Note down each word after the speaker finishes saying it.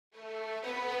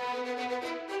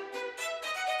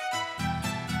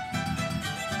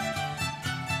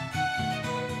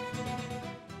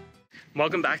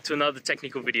Welcome back to another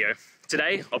technical video.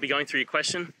 Today, I'll be going through your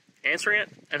question, answering it,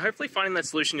 and hopefully finding that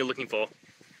solution you're looking for.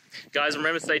 Guys,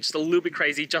 remember to stay just a little bit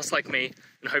crazy, just like me,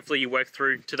 and hopefully you work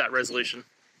through to that resolution.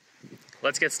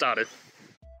 Let's get started.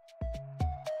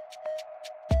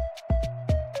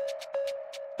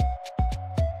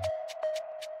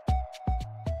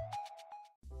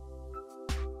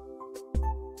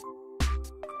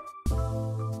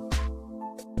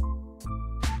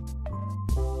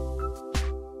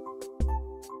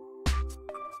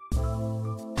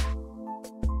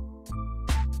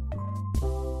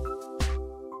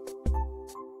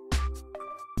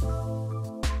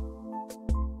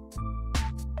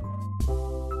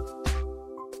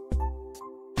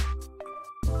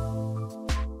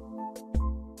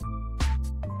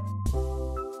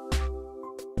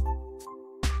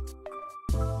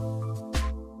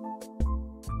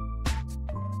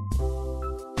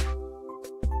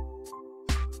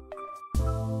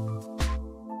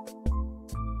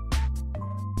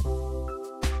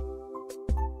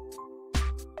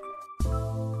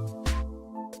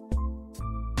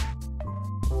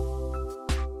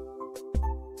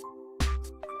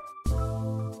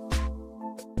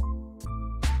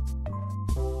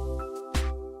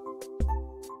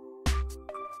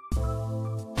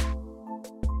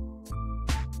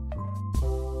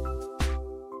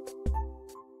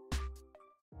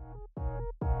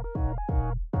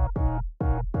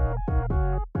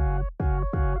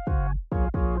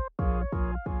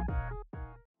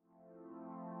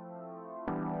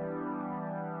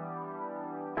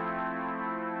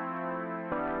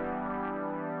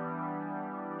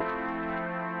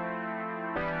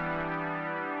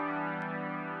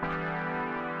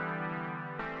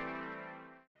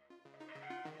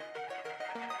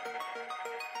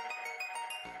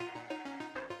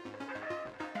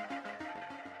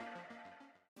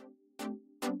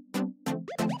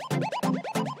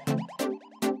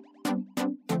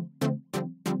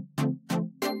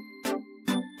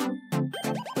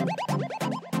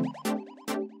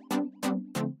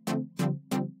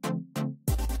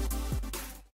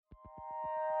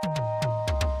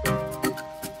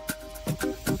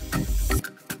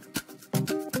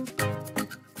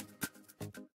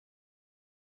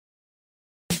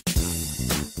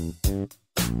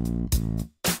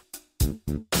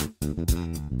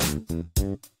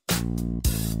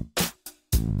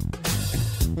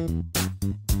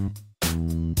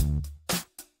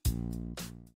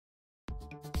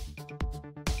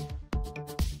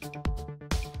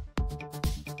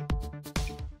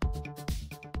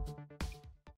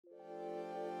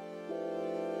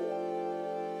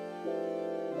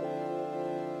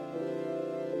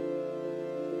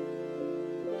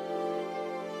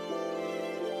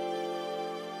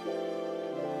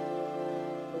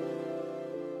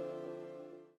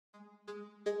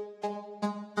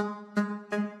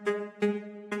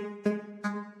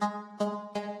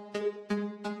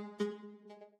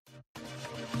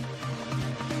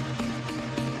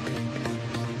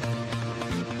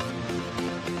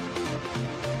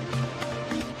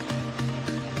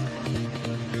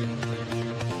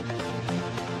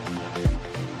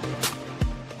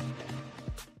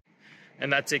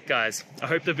 And that's it, guys. I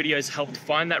hope the videos helped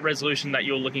find that resolution that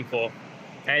you're looking for.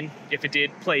 And if it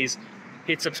did, please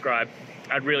hit subscribe.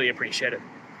 I'd really appreciate it.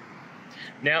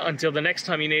 Now, until the next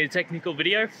time you need a technical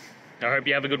video, I hope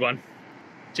you have a good one.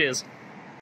 Cheers.